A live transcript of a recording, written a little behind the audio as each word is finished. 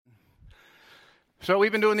So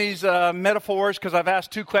we've been doing these metaphors because I've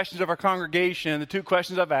asked two questions of our congregation. The two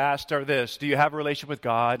questions I've asked are this: do you have a relationship with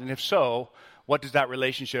God? And if so, what does that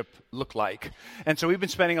relationship look like? And so we've been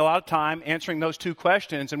spending a lot of time answering those two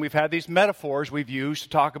questions, and we've had these metaphors we've used to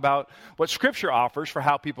talk about what Scripture offers for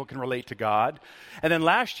how people can relate to God. And then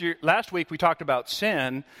last week we talked about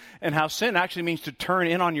sin and how sin actually means to turn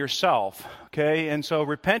in on yourself, okay? And so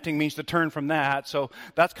repenting means to turn from that. So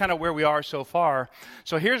that's kind of where we are so far.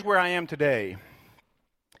 So here's where I am today.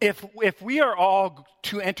 If we are all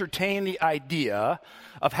to entertain the idea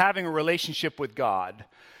of having a relationship with God,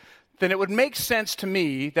 then it would make sense to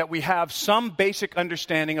me that we have some basic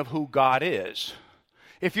understanding of who God is.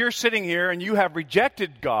 If you're sitting here and you have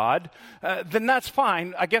rejected God, then that's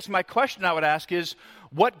fine. I guess my question I would ask is,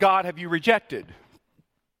 what God have you rejected?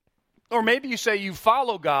 Or maybe you say you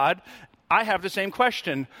follow God. I have the same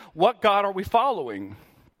question. What God are we following?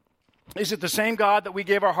 Is it the same God that we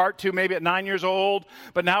gave our heart to maybe at 9 years old,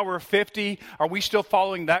 but now we're 50? Are we still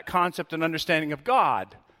following that concept and understanding of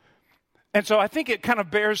God? And so I think it kind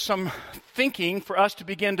of bears some thinking for us to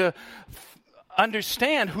begin to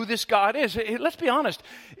understand who this God is. Let's be honest.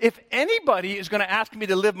 If anybody is going to ask me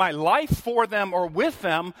to live my life for them or with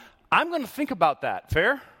them, I'm going to think about that.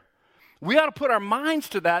 Fair? We ought to put our minds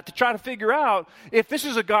to that to try to figure out if this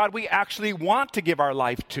is a God we actually want to give our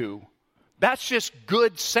life to. That's just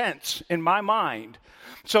good sense in my mind.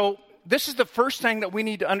 So this is the first thing that we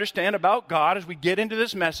need to understand about God as we get into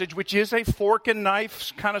this message, which is a fork and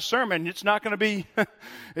knife kind of sermon. It's not going to be,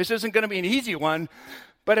 this isn't going to be an easy one.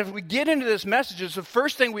 But if we get into this message, it's the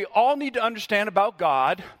first thing we all need to understand about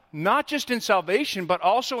God, not just in salvation, but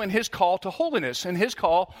also in His call to holiness and His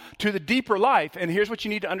call to the deeper life. And here's what you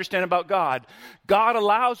need to understand about God. God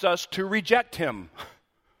allows us to reject Him.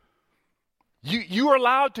 You are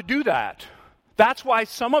allowed to do that. That's why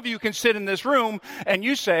some of you can sit in this room and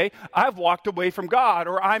you say, I've walked away from God,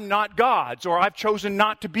 or I'm not God's, or I've chosen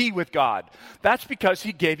not to be with God. That's because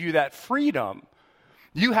He gave you that freedom.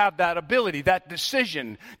 You have that ability, that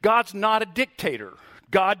decision. God's not a dictator.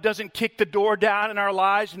 God doesn't kick the door down in our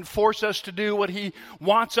lives and force us to do what He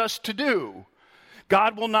wants us to do.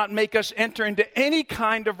 God will not make us enter into any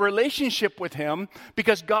kind of relationship with Him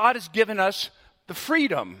because God has given us the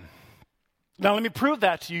freedom. Now, let me prove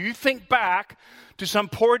that to you. You think back to some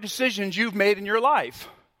poor decisions you've made in your life.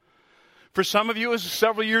 For some of you, it was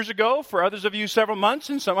several years ago. For others of you, several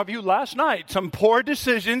months. And some of you, last night. Some poor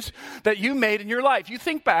decisions that you made in your life. You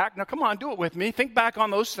think back. Now, come on, do it with me. Think back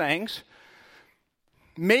on those things.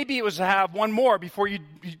 Maybe it was to have one more before you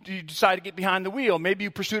decide to get behind the wheel. Maybe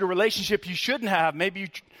you pursued a relationship you shouldn't have.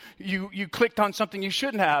 Maybe you clicked on something you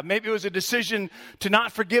shouldn't have. Maybe it was a decision to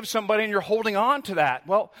not forgive somebody and you're holding on to that.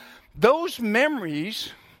 Well, those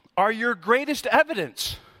memories are your greatest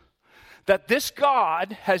evidence that this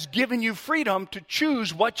God has given you freedom to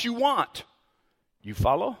choose what you want. You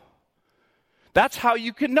follow? That's how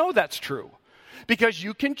you can know that's true. Because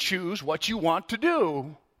you can choose what you want to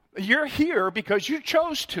do. You're here because you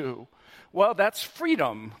chose to. Well, that's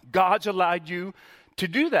freedom. God's allowed you to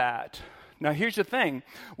do that. Now, here's the thing.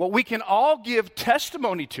 What we can all give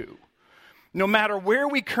testimony to, no matter where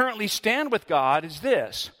we currently stand with God, is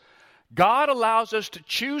this. God allows us to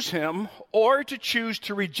choose Him or to choose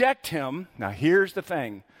to reject Him. Now, here's the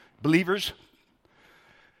thing. Believers,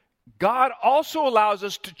 God also allows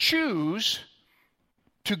us to choose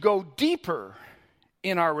to go deeper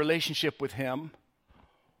in our relationship with Him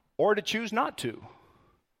or to choose not to.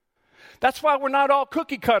 That's why we're not all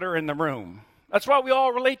cookie cutter in the room. That's why we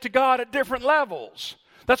all relate to God at different levels.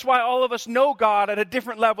 That's why all of us know God at a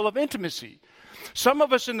different level of intimacy. Some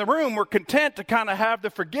of us in the room were content to kind of have the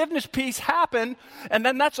forgiveness piece happen, and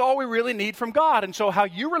then that's all we really need from God. And so how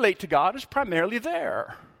you relate to God is primarily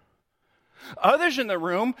there. Others in the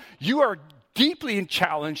room, you are deeply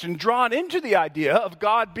challenged and drawn into the idea of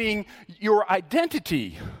God being your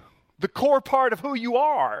identity, the core part of who you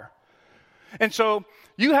are. And so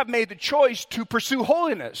you have made the choice to pursue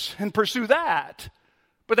holiness and pursue that.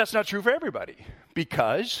 But that's not true for everybody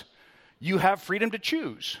because you have freedom to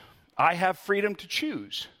choose. I have freedom to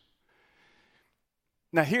choose.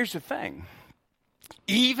 Now, here's the thing.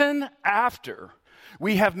 Even after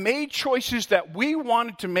we have made choices that we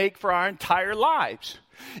wanted to make for our entire lives,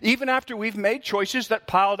 even after we've made choices that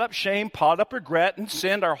piled up shame, piled up regret, and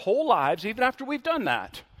sinned our whole lives, even after we've done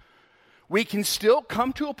that, we can still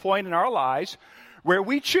come to a point in our lives where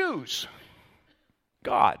we choose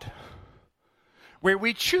God, where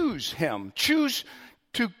we choose Him, choose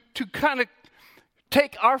to kind of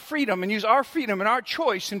take our freedom and use our freedom and our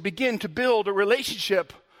choice and begin to build a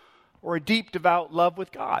relationship or a deep, devout love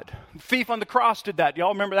with God. The thief on the cross did that.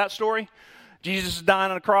 Y'all remember that story? Jesus is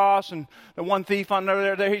dying on a cross, and the one thief on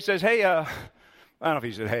there, he says, hey, I don't know if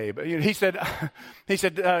he said, hey, but he said,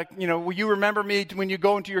 will you remember me when you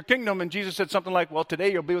go into your kingdom? And Jesus said something like, well,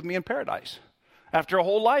 today you'll be with me in paradise. After a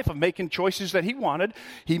whole life of making choices that he wanted,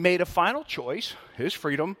 he made a final choice, his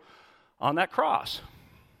freedom, on that cross.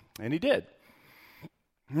 And he did.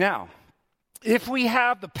 Now, if we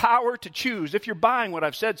have the power to choose, if you're buying what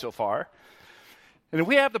I've said so far, and if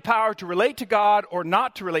we have the power to relate to God or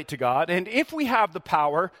not to relate to God, and if we have the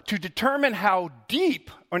power to determine how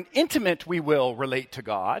deep or intimate we will relate to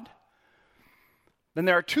God, then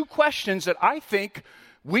there are two questions that I think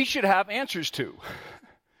we should have answers to.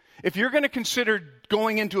 If you're going to consider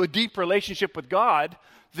going into a deep relationship with God,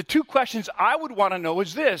 the two questions I would want to know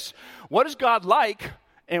is this: what is God like,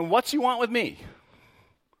 and what's he want with me?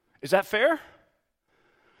 Is that fair?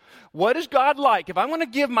 What is God like? If I'm going to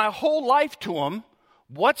give my whole life to him,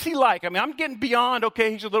 what's he like? I mean, I'm getting beyond,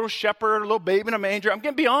 okay, he's a little shepherd, a little babe in a manger. I'm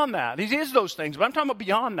getting beyond that. He is those things, but I'm talking about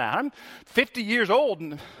beyond that. I'm 50 years old,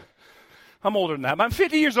 and I'm older than that, but I'm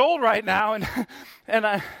 50 years old right now, and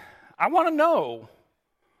I want to know,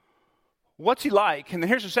 what's he like? And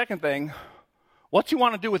here's the second thing: what's he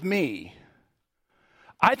want to do with me?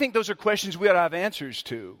 I think those are questions we ought to have answers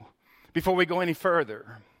to before we go any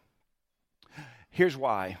further. Here's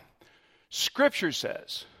why. Scripture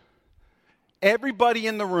says, everybody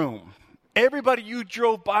in the room, everybody you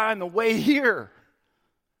drove by on the way here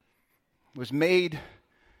was made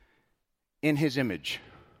in his image.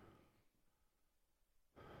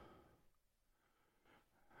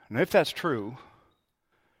 And if that's true,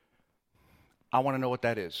 I want to know what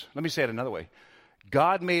that is. Let me say it another way.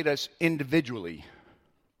 God made us individually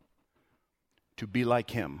to be like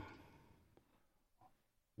him.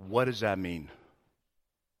 What does that mean?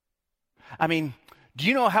 I mean, do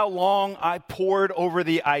you know how long I pored over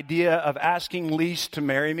the idea of asking Lise to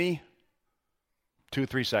marry me?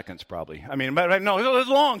 2-3 seconds probably. I mean, but no, it was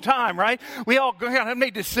a long time, right? We all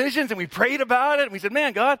made decisions and we prayed about it. And we said,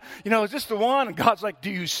 man, God, is this the one? And God's like, do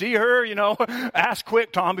you see her? Ask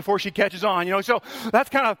quick, Tom, before she catches on. So that's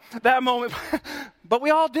kind of that moment. But we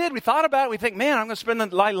all did. We thought about it. We think, man, I'm going to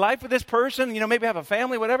spend my life with this person, maybe have a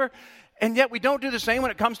family, whatever. And yet we don't do the same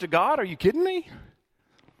when it comes to God. Are you kidding me?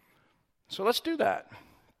 So let's do that.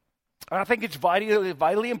 I think it's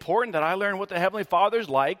vitally important that I learn what the Heavenly Father's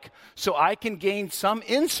like so I can gain some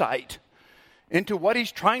insight into what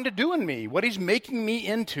he's trying to do in me, what he's making me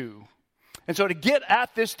into. And so to get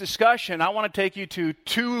at this discussion, I want to take you to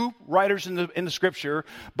two writers in the Scripture.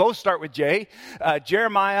 Both start with J,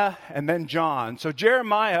 Jeremiah and then John. So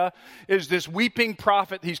Jeremiah is this weeping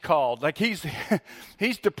prophet, he's called. Like he's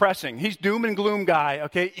depressing. He's doom and gloom guy,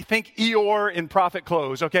 okay? Think Eeyore in prophet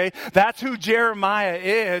clothes, okay? That's who Jeremiah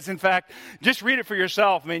is. In fact, just read it for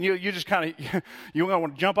yourself. I mean, you just kind of, you don't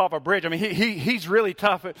want to jump off a bridge. I mean, he's really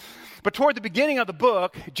tough. But toward the beginning of the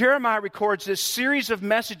book, Jeremiah records this series of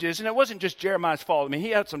messages, and it wasn't just Jeremiah's fault. I mean, he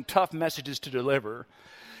had some tough messages to deliver.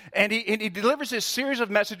 And he delivers this series of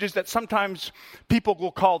messages that sometimes people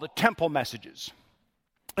will call the temple messages.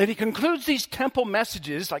 And he concludes these temple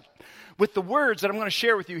messages with the words that I'm going to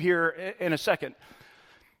share with you here in a second.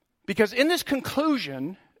 Because in this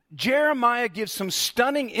conclusion, Jeremiah gives some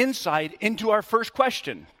stunning insight into our first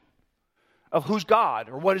question of who's God,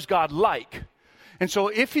 or what is God like. And so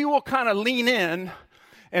if you will kind of lean in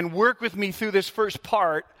and work with me through this first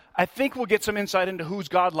part, I think we'll get some insight into who's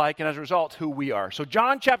God like, and as a result, who we are. So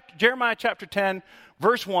Jeremiah chapter 10,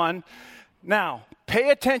 verse 1. Now, pay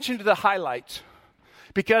attention to the highlights,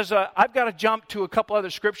 because I've got to jump to a couple other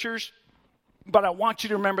scriptures, but I want you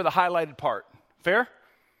to remember the highlighted part. Fair?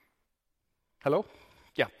 Hello?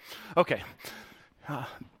 Yeah. Okay.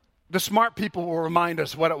 The smart people will remind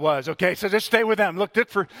us what it was, okay? So just stay with them.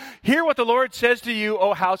 Hear what the Lord says to you,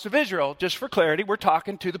 O house of Israel. Just for clarity, we're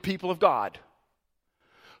talking to the people of God.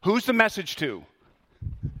 Who's the message to?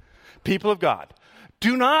 People of God.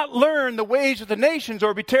 Do not learn the ways of the nations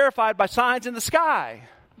or be terrified by signs in the sky.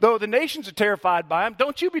 Though the nations are terrified by them,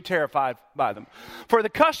 don't you be terrified by them. For the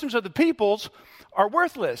customs of the peoples are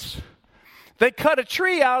worthless. They cut a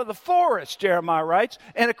tree out of the forest, Jeremiah writes,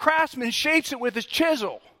 and a craftsman shapes it with his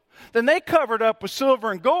chisel. Then they cover it up with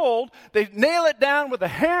silver and gold. They nail it down with a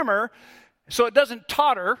hammer so it doesn't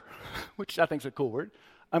totter, which I think is a cool word.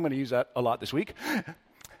 I'm going to use that a lot this week.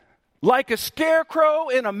 Like a scarecrow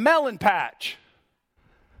in a melon patch.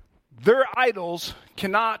 Their idols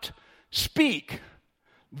cannot speak.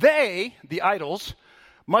 They, the idols,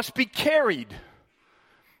 must be carried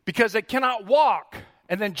because they cannot walk.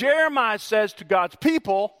 And then Jeremiah says to God's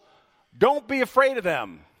people, don't be afraid of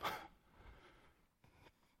them.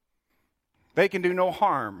 They can do no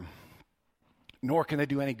harm, nor can they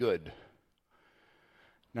do any good.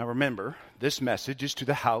 Now remember, this message is to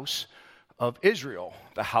the house of Israel.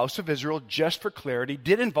 The house of Israel, just for clarity,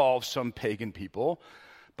 did involve some pagan people,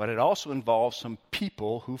 but it also involved some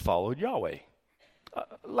people who followed Yahweh,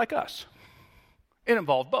 like us. It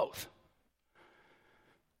involved both.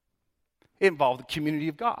 It involved the community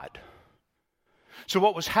of God. So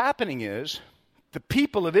what was happening is the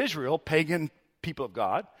people of Israel, pagan people of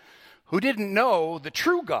God, who didn't know the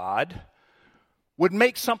true God, would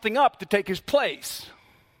make something up to take his place.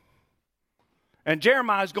 And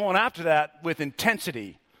Jeremiah's going after that with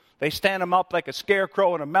intensity. They stand him up like a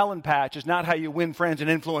scarecrow in a melon patch. Is not how you win friends and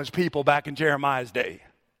influence people back in Jeremiah's day.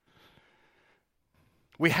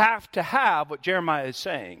 We have to have what Jeremiah is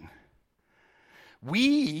saying.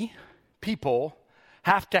 We, people,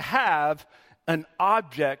 have to have an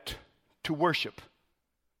object to worship.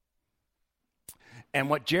 And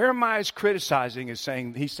what Jeremiah is criticizing is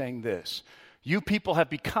saying, he's saying this: you people have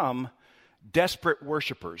become desperate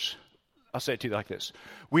worshipers. I'll say it to you like this.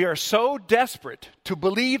 We are so desperate to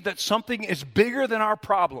believe that something is bigger than our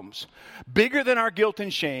problems, bigger than our guilt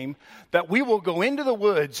and shame, that we will go into the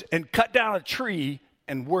woods and cut down a tree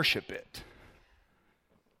and worship it.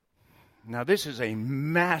 Now, this is a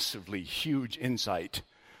massively huge insight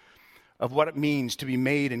of what it means to be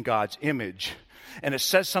made in God's image. And it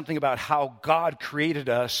says something about how God created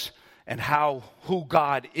us and who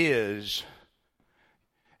God is.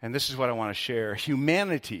 And this is what I want to share.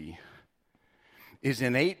 Humanity is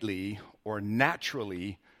innately or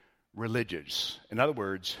naturally religious. In other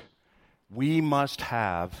words, we must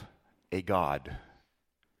have a God.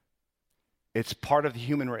 It's part of the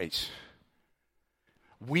human race.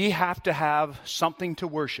 We have to have something to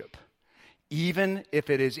worship, even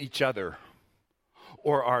if it is each other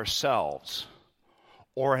or ourselves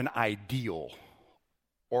or an ideal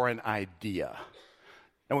or an idea.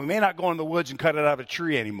 And we may not go in the woods and cut it out of a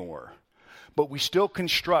tree anymore, but we still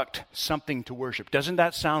construct something to worship. Doesn't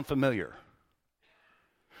that sound familiar?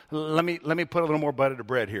 Let me put a little more butter to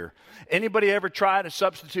bread here. Anybody ever tried to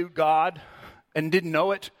substitute God and didn't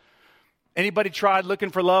know it? Anybody tried looking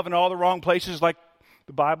for love in all the wrong places, like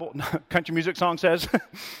the Bible, country music song says?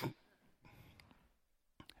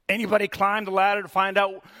 Anybody climbed the ladder to find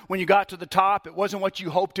out when you got to the top it wasn't what you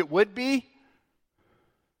hoped it would be?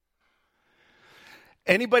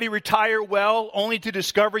 Anybody retire well only to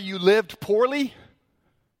discover you lived poorly?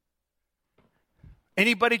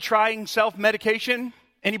 Anybody trying self-medication?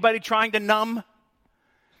 Anybody trying to numb?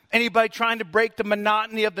 Anybody trying to break the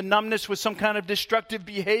monotony of the numbness with some kind of destructive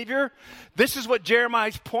behavior? This is what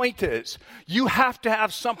Jeremiah's point is. You have to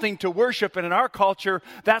have something to worship, and in our culture,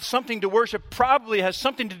 that something to worship probably has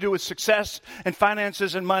something to do with success and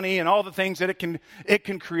finances and money and all the things that it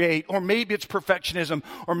can create. Or maybe it's perfectionism,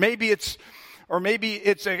 or maybe it's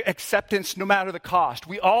acceptance no matter the cost.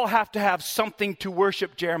 We all have to have something to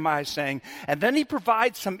worship, Jeremiah is saying. And then he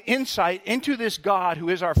provides some insight into this God who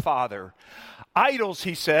is our Father. Idols,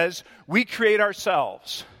 he says, we create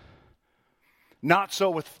ourselves. Not so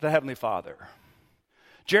with the Heavenly Father.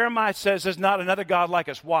 Jeremiah says there's not another God like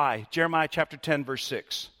us. Why? Jeremiah chapter 10, verse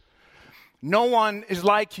 6. No one is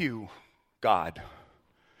like you, God.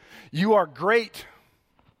 You are great.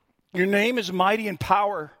 Your name is mighty in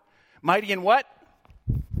power. Mighty in what?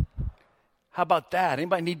 How about that?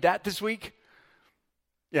 Anybody need that this week?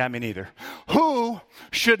 Yeah, me neither. Who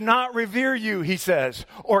should not revere you, he says,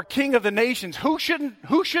 or king of the nations? Who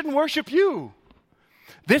shouldn't worship you?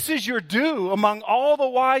 This is your due among all the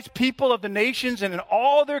wise people of the nations and in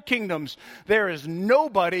all their kingdoms. There is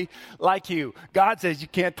nobody like you. God says you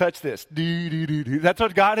can't touch this. That's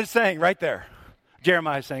what God is saying right there.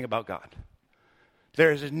 Jeremiah is saying about God.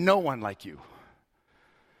 There is no one like you.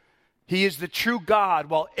 He is the true God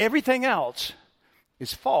while everything else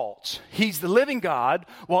is false. He's the living God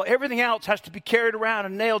while everything else has to be carried around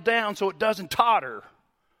and nailed down so it doesn't totter.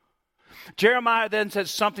 Jeremiah then says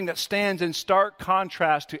something that stands in stark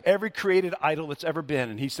contrast to every created idol that's ever been.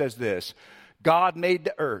 And he says this: God made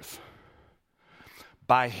the earth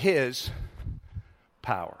by his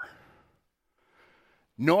power.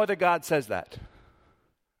 No other God says that.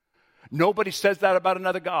 Nobody says that about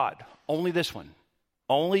another God. Only this one.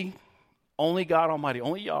 Only God Almighty.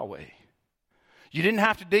 Only Yahweh. You didn't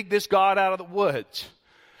have to dig this God out of the woods.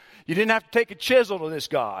 You didn't have to take a chisel to this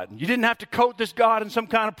God. You didn't have to coat this God in some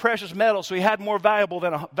kind of precious metal so he had more value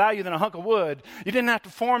than a hunk of wood. You didn't have to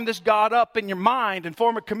form this God up in your mind and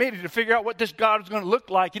form a committee to figure out what this God was going to look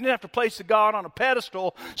like. You didn't have to place the God on a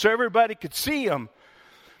pedestal so everybody could see him.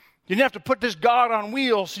 You didn't have to put this God on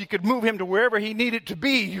wheels so you could move him to wherever he needed to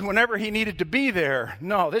be, whenever he needed to be there.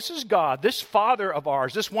 No, this is God, this Father of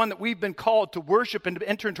ours, this one that we've been called to worship and to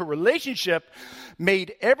enter into a relationship,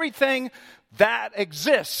 made everything that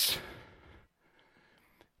exists.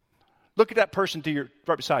 Look at that person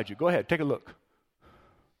right beside you. Go ahead, take a look.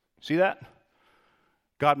 See that?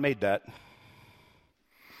 God made that.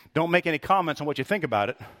 Don't make any comments on what you think about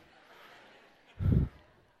it.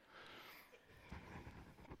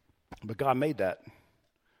 But God made that.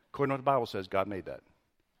 According to what the Bible says, God made that.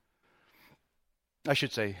 I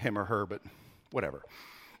should say him or her, but whatever.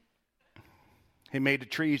 He made the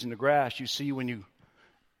trees and the grass you see when you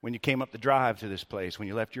came up the drive to this place, when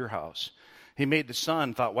you left your house. He made the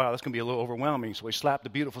sun, thought, wow, that's going to be a little overwhelming, so he slapped the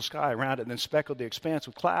beautiful sky around it and then speckled the expanse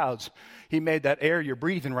with clouds. He made that air you're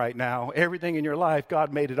breathing right now. Everything in your life,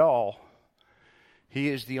 God made it all. He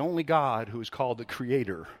is the only God who is called the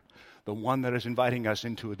Creator, the one that is inviting us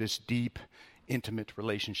into this deep, intimate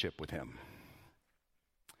relationship with him.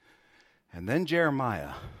 And then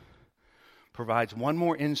Jeremiah provides one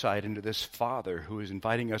more insight into this Father who is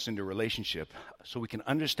inviting us into a relationship so we can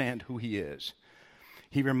understand who he is.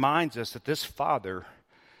 He reminds us that this Father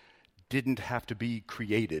didn't have to be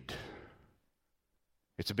created.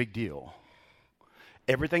 It's a big deal.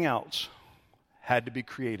 Everything else had to be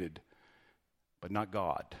created, but not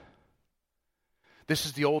God. This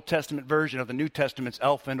is the Old Testament version of the New Testament's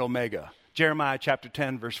Alpha and Omega. Jeremiah chapter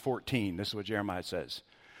 10, verse 14. This is what Jeremiah says.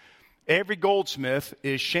 Every goldsmith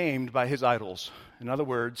is shamed by his idols. In other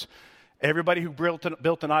words, everybody who built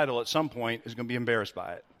an idol at some point is going to be embarrassed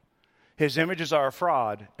by it. His images are a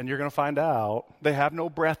fraud, and you're going to find out they have no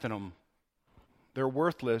breath in them. They're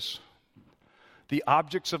worthless. The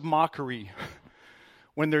objects of mockery.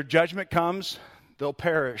 When their judgment comes, they'll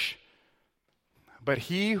perish. But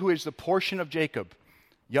he who is the portion of Jacob,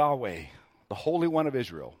 Yahweh, the Holy One of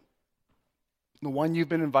Israel, the one you've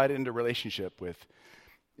been invited into relationship with,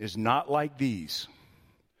 is not like these.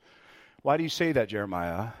 Why do you say that,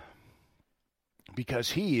 Jeremiah?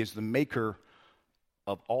 Because he is the maker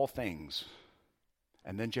of all things.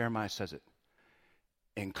 And then Jeremiah says it,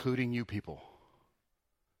 including you people,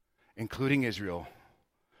 including Israel,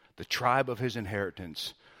 the tribe of his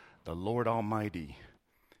inheritance, the Lord Almighty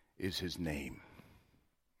is his name.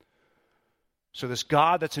 So this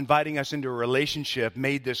God that's inviting us into a relationship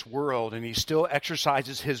made this world, and he still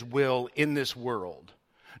exercises his will in this world.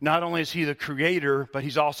 Not only is he the creator, but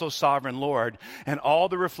he's also sovereign Lord. And all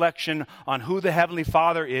the reflection on who the Heavenly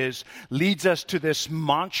Father is leads us to this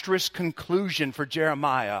monstrous conclusion for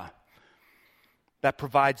Jeremiah that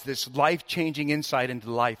provides this life-changing insight into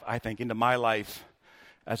life, I think, into my life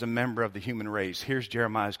as a member of the human race. Here's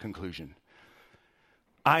Jeremiah's conclusion.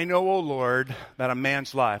 I know, O Lord, that a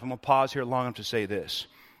man's life, I'm going to pause here long enough to say this.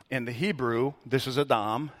 In the Hebrew, this is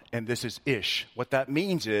Adam, and this is Ish. What that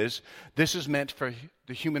means is, this is meant for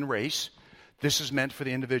the human race. This is meant for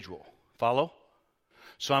the individual. Follow?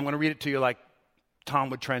 So I'm going to read it to you like Tom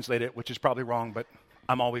would translate it, which is probably wrong, but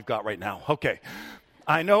I'm all we've got right now. Okay.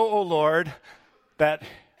 I know, O Lord, that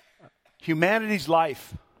humanity's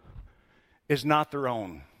life is not their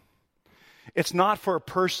own. It's not for a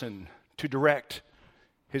person to direct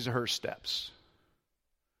his or her steps.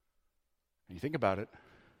 And you think about it.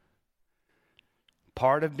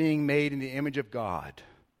 Part of being made in the image of God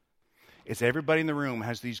is everybody in the room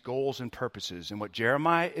has these goals and purposes. And what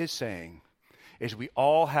Jeremiah is saying is we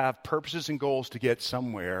all have purposes and goals to get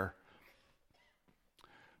somewhere,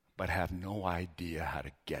 but have no idea how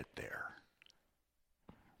to get there.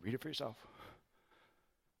 Read it for yourself.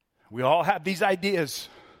 We all have these ideas,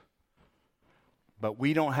 but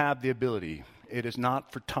we don't have the ability. It is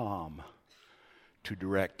not for Tom to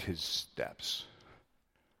direct his steps.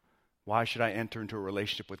 Why should I enter into a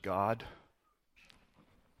relationship with God?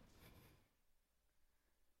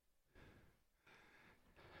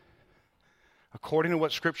 According to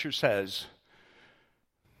what Scripture says,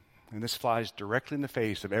 and this flies directly in the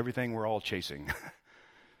face of everything we're all chasing,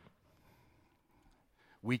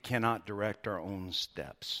 we cannot direct our own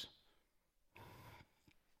steps.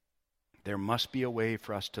 There must be a way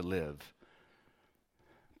for us to live,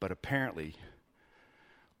 but apparently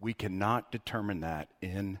we cannot determine that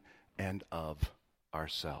in and of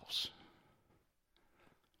ourselves.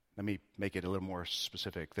 Let me make it a little more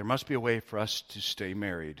specific. There must be a way for us to stay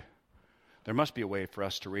married. There must be a way for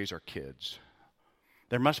us to raise our kids.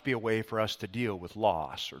 There must be a way for us to deal with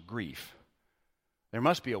loss or grief. There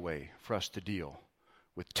must be a way for us to deal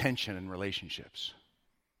with tension in relationships.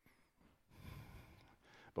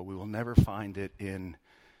 But we will never find it in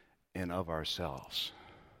and of ourselves.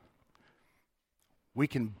 We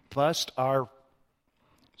can bust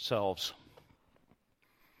ourselves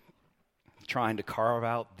trying to carve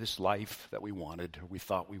out this life that we wanted, or we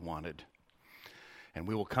thought we wanted. And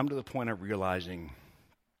we will come to the point of realizing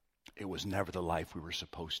it was never the life we were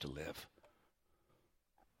supposed to live.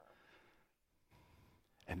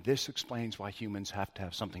 And this explains why humans have to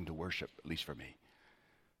have something to worship, at least for me.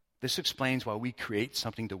 This explains why we create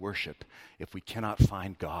something to worship if we cannot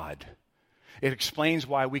find God. It explains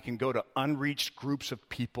why we can go to unreached groups of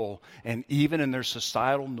people, and even in their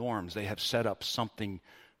societal norms, they have set up something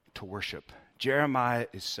to worship. Jeremiah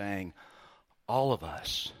is saying, all of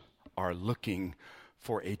us are looking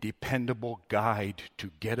for a dependable guide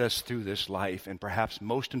to get us through this life, and perhaps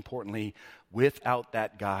most importantly, without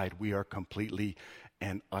that guide, we are completely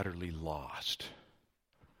and utterly lost.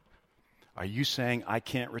 Are you saying I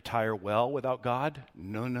can't retire well without God?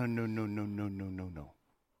 No.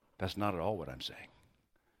 That's not at all what I'm saying.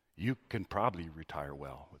 You can probably retire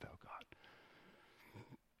well without God.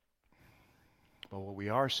 But what we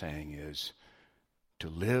are saying is to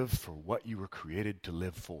live for what you were created to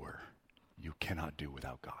live for, you cannot do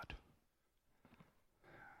without God.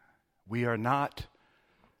 We are not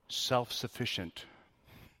self-sufficient,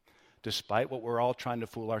 despite what we're all trying to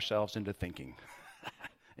fool ourselves into thinking,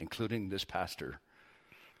 including this pastor.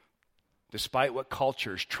 Despite what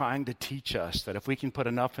culture is trying to teach us that if we can put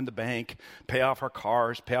enough in the bank, pay off our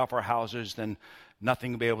cars, pay off our houses, then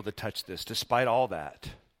nothing will be able to touch this. Despite all that,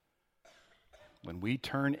 when we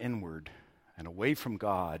turn inward and away from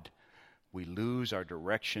God, we lose our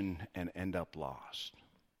direction and end up lost.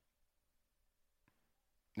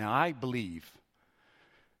 Now, I believe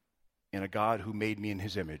in a God who made me in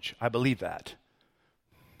his image. I believe that.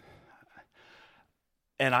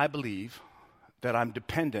 And I believe that I'm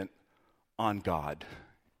dependent on God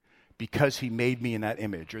because he made me in that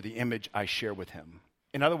image, or the image I share with him.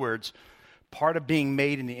 In other words, part of being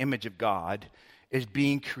made in the image of God is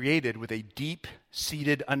being created with a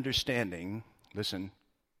deep-seated understanding, listen,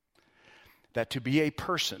 that to be a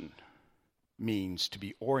person means to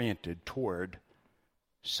be oriented toward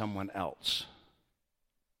someone else.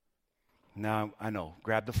 Now, I know,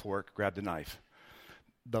 grab the fork, grab the knife.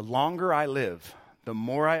 The longer I live, the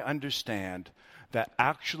more I understand that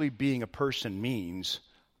actually being a person means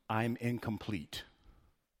I'm incomplete.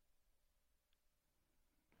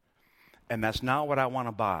 And that's not what I want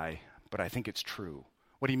to buy, but I think it's true.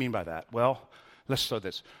 What do you mean by that? Well, let's start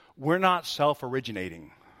this. We're not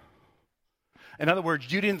self-originating. In other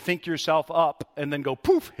words, you didn't think yourself up and then go,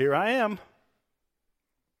 poof, here I am.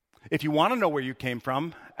 If you want to know where you came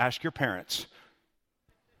from, ask your parents.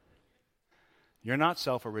 You're not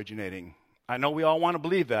self-originating. I know we all want to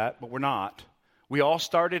believe that, but we're not. We all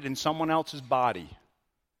started in someone else's body.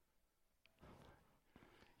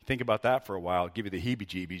 Think about that for a while. I'll give you the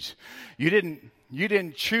heebie-jeebies. You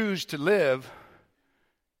didn't choose to live.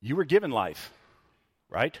 You were given life,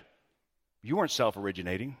 right? You weren't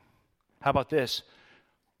self-originating. How about this?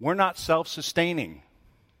 We're not self-sustaining.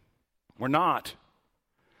 We're not.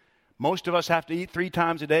 Most of us have to eat 3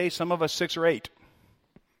 times a day, some of us 6 or 8.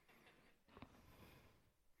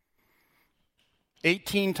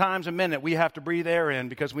 18 times a minute we have to breathe air in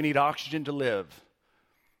because we need oxygen to live.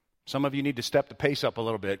 Some of you need to step the pace up a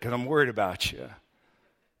little bit because I'm worried about you.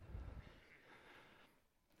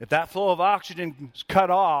 If that flow of oxygen is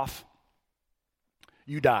cut off,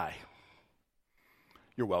 you die.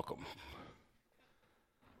 You're welcome.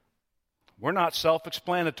 We're not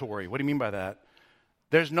self-explanatory. What do you mean by that?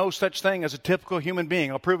 There's no such thing as a typical human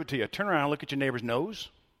being. I'll prove it to you. Turn around and look at your neighbor's nose.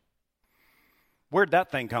 Where'd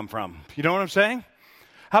that thing come from? You know what I'm saying?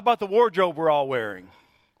 How about the wardrobe we're all wearing?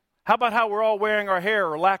 How about how we're all wearing our hair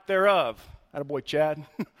or lack thereof? Attaboy, Chad.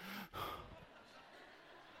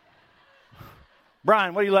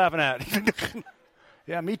 Brian, what are you laughing at?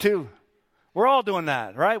 Yeah, me too. We're all doing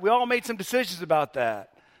that, right? We all made some decisions about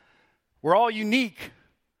that. We're all unique.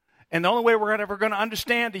 And the only way we're ever going to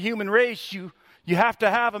understand the human race, you have to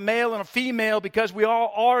have a male and a female because we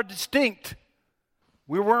all are distinct.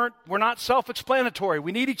 We're not self-explanatory.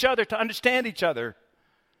 We need each other to understand each other.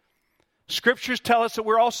 Scriptures tell us that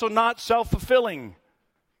we're also not self-fulfilling.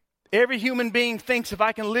 Every human being thinks if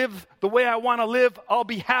I can live the way I want to live, I'll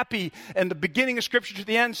be happy. And the beginning of Scripture to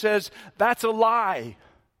the end says that's a lie.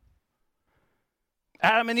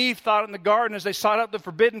 Adam and Eve thought in the garden as they sought out the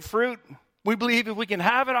forbidden fruit, we believe if we can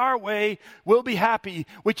have it our way, we'll be happy,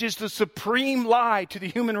 which is the supreme lie to the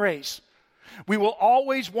human race. We will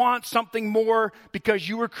always want something more because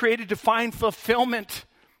you were created to find fulfillment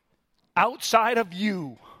outside of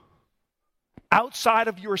you, outside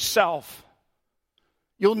of yourself.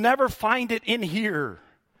 You'll never find it in here.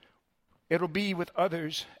 It'll be with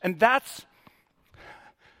others. And that's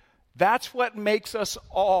what makes us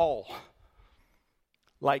all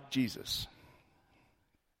like Jesus.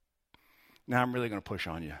 Now I'm really going to push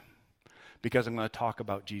on you because I'm going to talk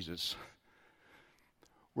about Jesus.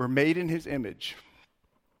 We're made in his image.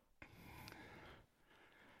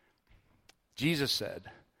 Jesus said,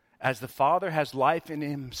 as the Father has life in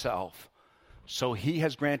himself, so he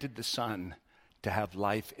has granted the Son to have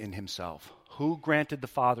life in himself. Who granted the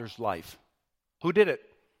Father's life? Who did it?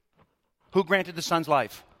 Who granted the Son's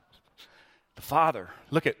life? The Father.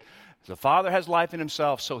 Look at, the Father has life in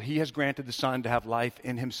himself, so he has granted the Son to have life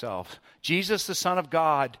in himself. Jesus, the Son of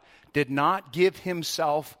God, did not give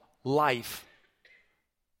himself life.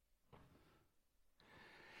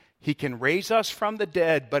 He can raise us from the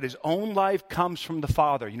dead, but his own life comes from the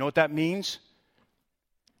Father. You know what that means?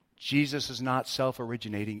 Jesus is not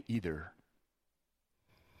self-originating either.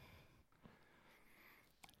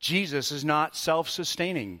 Jesus is not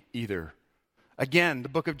self-sustaining either. Again, the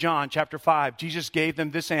book of John, chapter 5, Jesus gave them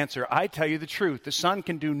this answer. I tell you the truth, the Son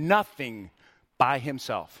can do nothing by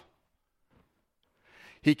himself.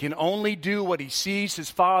 He can only do what he sees his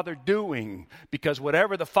Father doing, because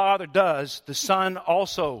whatever the Father does, the Son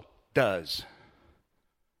also does.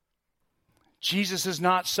 Jesus is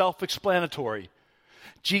not self-explanatory.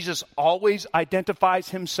 Jesus always identifies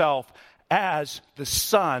himself as the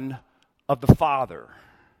Son of the Father.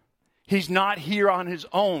 He's not here on his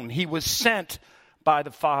own. He was sent by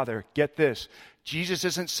the Father. Get this. Jesus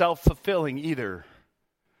isn't self-fulfilling either.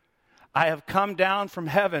 I have come down from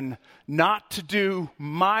heaven not to do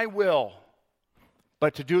my will,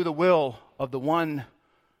 but to do the will of the one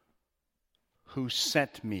who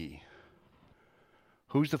sent me.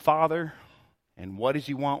 Who's the Father? And what does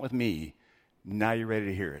he want with me? Now you're ready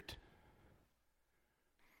to hear it.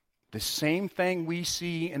 The same thing we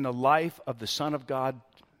see in the life of the Son of God,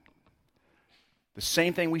 the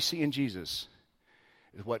same thing we see in Jesus,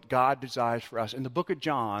 is what God desires for us. In the book of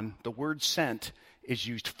John, the word sent is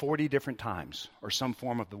used 40 different times, or some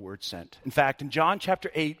form of the word sent. In fact, in John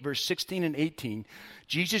chapter 8, verse 16 and 18,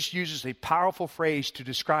 Jesus uses a powerful phrase to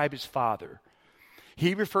describe his Father.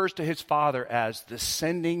 He refers to his Father as the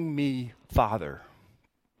sending me Father.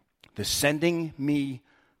 The sending me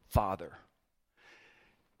Father.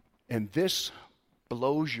 And this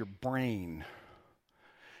blows your brain.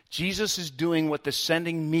 Jesus is doing what the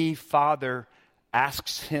sending me Father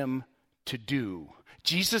asks him to do.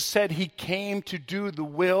 Jesus said he came to do the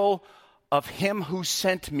will of him who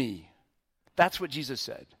sent me. That's what Jesus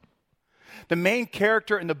said. The main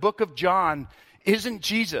character in the book of John isn't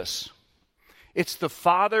Jesus. It's the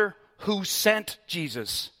Father who sent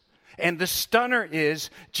Jesus. And the stunner is,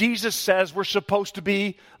 Jesus says we're supposed to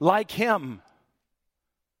be like him.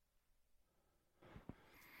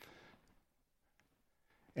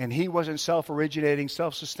 And he wasn't self-originating,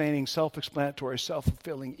 self-sustaining, self-explanatory,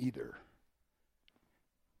 self-fulfilling either.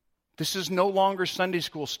 This is no longer Sunday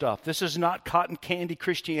school stuff. This is not cotton candy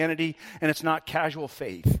Christianity, and it's not casual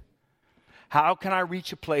faith. How can I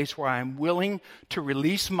reach a place where I'm willing to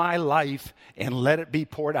release my life and let it be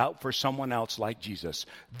poured out for someone else like Jesus?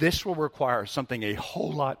 This will require something a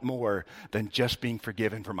whole lot more than just being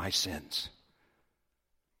forgiven for my sins.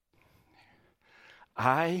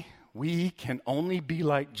 We can only be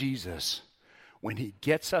like Jesus when he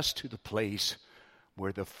gets us to the place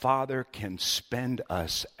where the Father can spend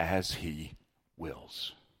us as he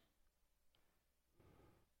wills.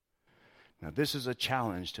 Now, this is a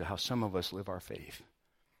challenge to how some of us live our faith,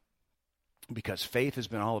 because faith has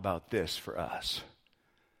been all about this for us.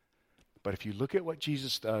 But if you look at what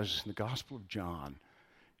Jesus does in the Gospel of John,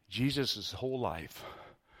 Jesus' whole life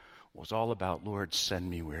was all about, Lord, send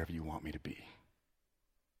me wherever you want me to be.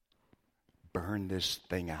 Burn this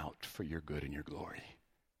thing out for your good and your glory.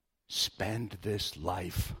 Spend this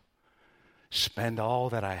life. Spend all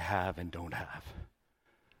that I have and don't have.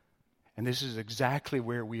 And this is exactly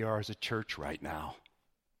where we are as a church right now.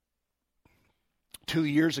 2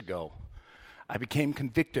 years ago, I became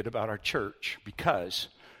convicted about our church because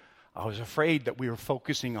I was afraid that we were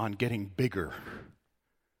focusing on getting bigger.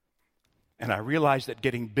 And I realized that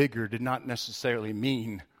getting bigger did not necessarily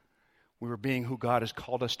mean we were being who God has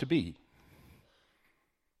called us to be.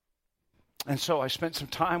 And so I spent some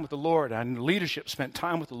time with the Lord, and the leadership spent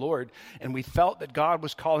time with the Lord, and we felt that God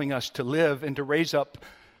was calling us to live and to raise up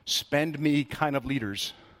spend me kind of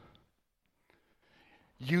leaders.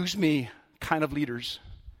 Use me kind of leaders.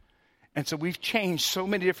 And so we've changed so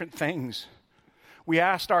many different things. We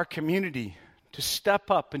asked our community to step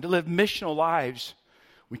up and to live missional lives.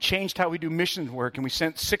 We changed how we do mission work, and we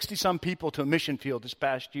sent 60-some people to a mission field this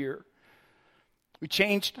past year. We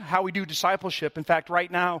changed how we do discipleship. In fact,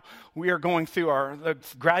 right now, we are going through the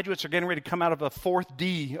graduates are getting ready to come out of the 4th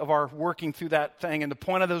D of our working through that thing. And the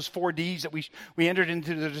point of those 4 Ds that we entered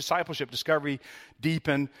into the discipleship, discovery,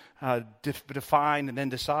 deepen, define, and then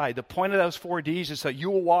decide. The point of those 4 Ds is that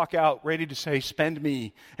you will walk out ready to say, spend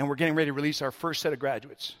me. And we're getting ready to release our first set of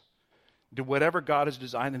graduates to whatever God has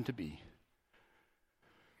designed them to be.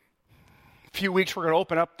 A few weeks, we're going to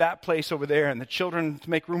open up that place over there and the children, to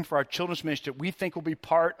make room for our children's ministry that we think will be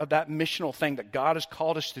part of that missional thing that God has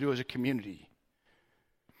called us to do as a community.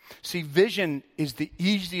 See, vision is the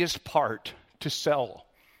easiest part to sell.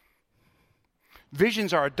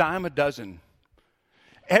 Visions are a dime a dozen.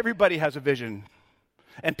 Everybody has a vision.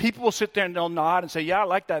 And people will sit there and they'll nod and say, yeah, I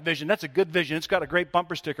like that vision. That's a good vision. It's got a great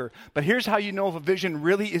bumper sticker. But here's how you know if a vision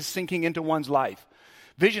really is sinking into one's life.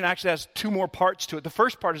 Vision actually has 2 more parts to it. The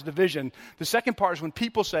first part is the vision. The second part is when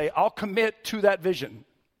people say, I'll commit to that vision.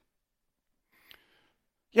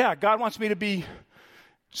 Yeah, God wants me to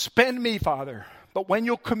spend me, Father. But when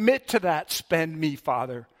you'll commit to that, spend me,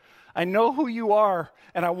 Father. I know who you are,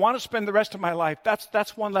 and I want to spend the rest of my life.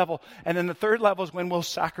 That's one level. And then the third level is when we'll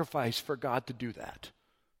sacrifice for God to do that.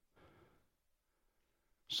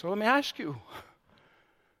 So let me ask you,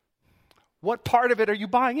 what part of it are you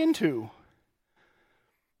buying into?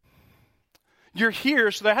 You're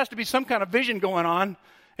here, so there has to be some kind of vision going on.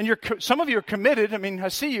 And some of you are committed. I mean, I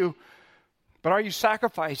see you. But are you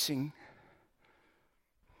sacrificing?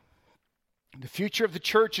 The future of the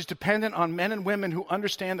church is dependent on men and women who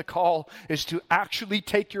understand the call is to actually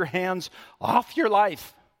take your hands off your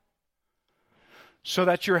life so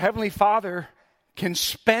that your Heavenly Father can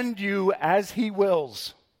spend you as He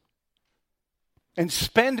wills. And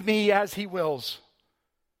spend me as He wills.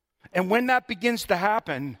 And when that begins to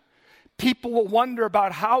happen, people will wonder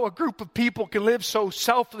about how a group of people can live so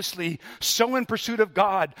selflessly, so in pursuit of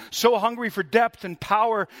God, so hungry for depth and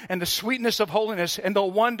power and the sweetness of holiness. And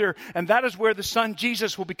they'll wonder, and that is where the Son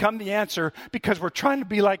Jesus will become the answer, because we're trying to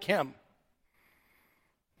be like Him.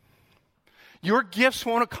 Your gifts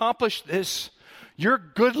won't accomplish this. Your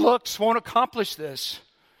good looks won't accomplish this.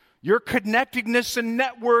 Your connectedness and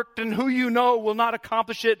network and who you know will not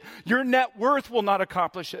accomplish it. Your net worth will not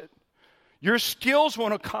accomplish it. Your skills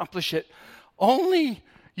won't accomplish it. Only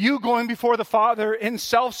you going before the Father in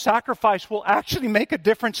self-sacrifice will actually make a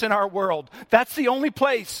difference in our world. That's the only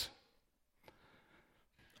place.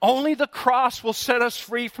 Only the cross will set us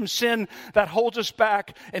free from sin that holds us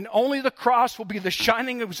back. And only the cross will be the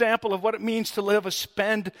shining example of what it means to live a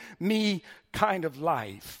spend me kind of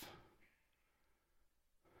life.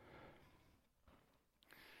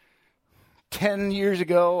 10 years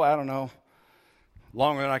ago, I don't know,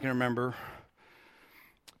 longer than I can remember,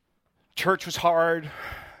 church was hard.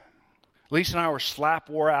 Lisa and I were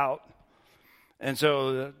wore out. And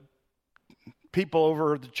so the people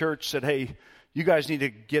over at the church said, hey, you guys need to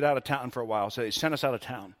get out of town for a while. So they sent us out of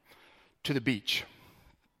town to the beach.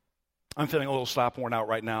 I'm feeling a little worn out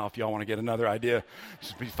right now. If y'all want to get another idea,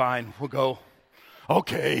 this will be fine. We'll go.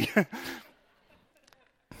 Okay.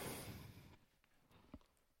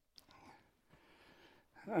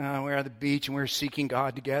 We're at the beach and we're seeking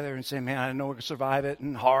God together and saying, man, I know we're going to survive it,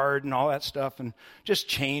 and hard and all that stuff. And just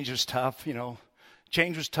change was tough, you know.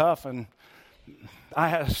 Change was tough, and I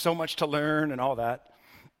had so much to learn and all that.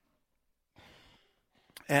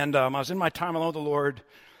 And I was in my time alone with the Lord.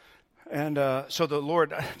 And so the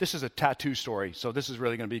Lord, this is a tattoo story, so this is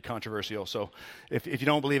really going to be controversial. So if you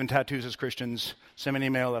don't believe in tattoos as Christians, send me an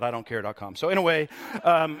email at idon'tcare.com. So anyway,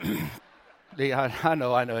 I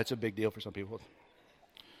know, it's a big deal for some people.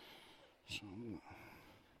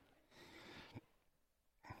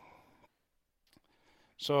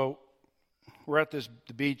 So we're at the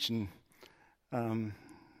beach, and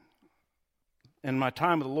in my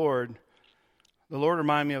time with the Lord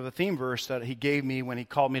reminded me of the theme verse that He gave me when He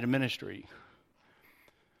called me to ministry.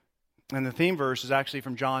 And the theme verse is actually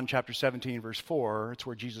from John chapter 17, verse 4. It's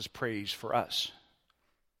where Jesus prays for us.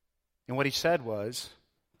 And what He said was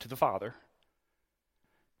to the Father,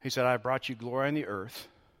 He said, I brought you glory on the earth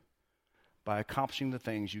by accomplishing the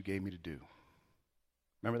things you gave me to do.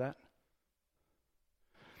 Remember that?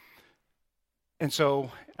 And so,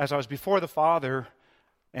 as I was before the Father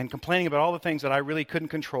and complaining about all the things that I really couldn't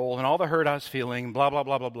control and all the hurt I was feeling, blah, blah,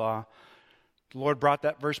 blah, blah, blah, the Lord brought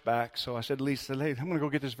that verse back. So I said to Lisa, hey, I'm going to go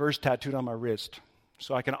get this verse tattooed on my wrist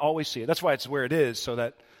so I can always see it. That's why it's where it is, so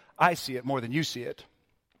that I see it more than you see it.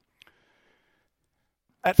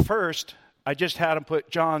 At first, I just had him put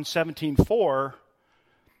John 17:4,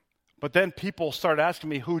 but then people started asking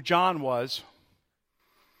me who John was,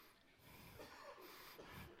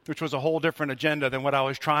 which was a whole different agenda than what I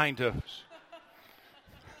was trying to.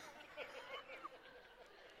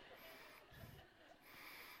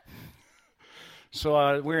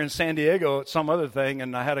 So we were in San Diego at some other thing,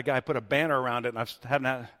 and I had a guy put a banner around it, and I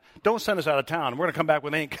hadn't. Don't send us out of town. We're going to come back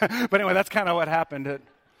with ink. But anyway, that's kind of what happened. And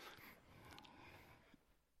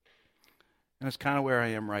it's kind of where I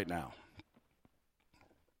am right now.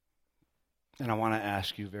 And I want to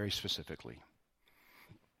ask you very specifically,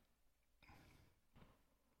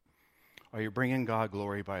 are you bringing God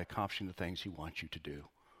glory by accomplishing the things he wants you to do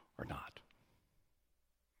or not?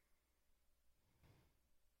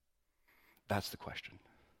 That's the question.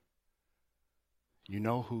 You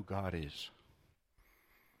know who God is.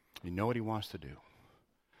 You know what he wants to do.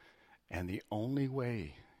 And the only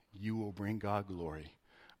way you will bring God glory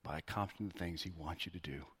by accomplishing the things he wants you to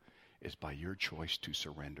do is by your choice to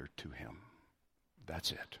surrender to him.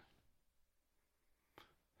 That's it.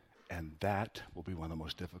 And that will be one of the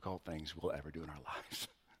most difficult things we'll ever do in our lives.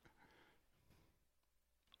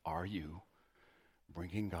 Are you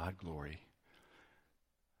bringing God glory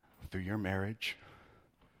through your marriage,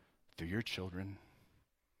 through your children,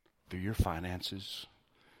 through your finances,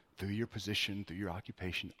 through your position, through your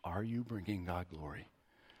occupation? Are you bringing God glory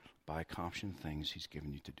by accomplishing things he's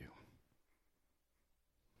given you to do?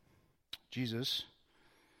 Jesus,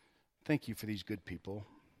 thank you for these good people.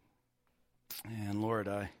 And Lord,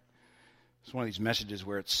 it's one of these messages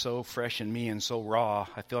where it's so fresh in me and so raw.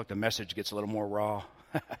 I feel like the message gets a little more raw.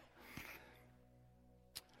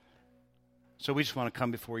 So we just want to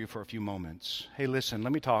come before you for a few moments. Hey, listen,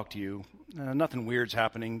 let me talk to you. Nothing weird's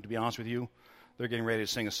happening, to be honest with you. They're getting ready to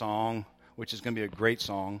sing a song, which is going to be a great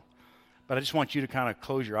song. But I just want you to kind of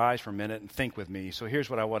close your eyes for a minute and think with me. So here's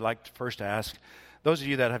what I would like to first ask. Those of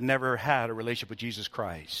you that have never had a relationship with Jesus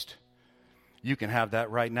Christ, you can have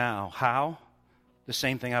that right now. How? The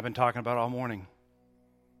same thing I've been talking about all morning.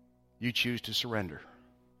 You choose to surrender.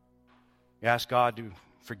 You ask God to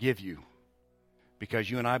forgive you because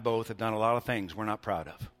you and I both have done a lot of things we're not proud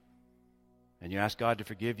of. And you ask God to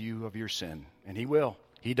forgive you of your sin. And he will.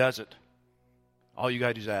 He does it. All you got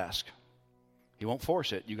to do is ask. He won't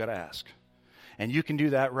force it. You got to ask. And you can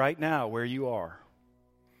do that right now where you are.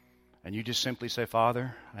 And you just simply say,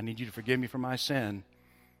 Father, I need you to forgive me for my sin.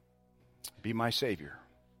 Be my Savior.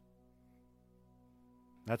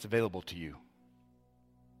 That's available to you.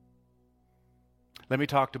 Let me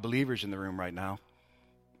talk to believers in the room right now.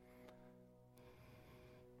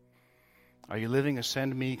 Are you living a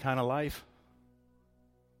send me kind of life?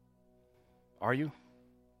 Are you?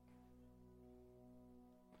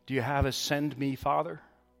 Do you have a send me Father?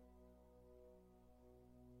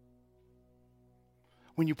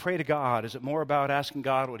 When you pray to God, is it more about asking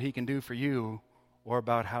God what he can do for you or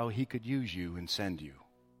about how he could use you and send you?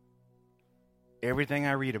 Everything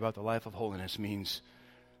I read about the life of holiness means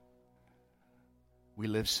we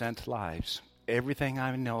live sent lives. Everything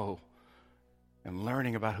I know and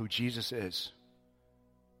learning about who Jesus is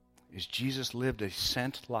Jesus lived a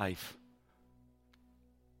sent life.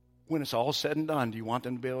 When it's all said and done, do you want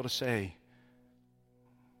them to be able to say,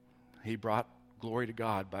 he brought glory to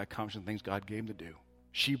God by accomplishing the things God gave him to do?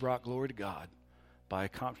 She brought glory to God by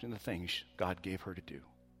accomplishing the things God gave her to do.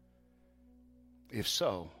 If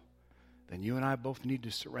so, then you and I both need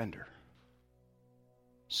to surrender.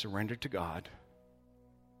 Surrender to God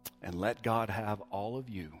and let God have all of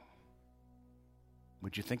you.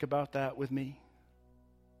 Would you think about that with me?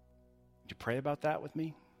 Would you pray about that with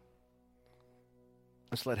me?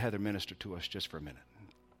 Let's let Heather minister to us just for a minute.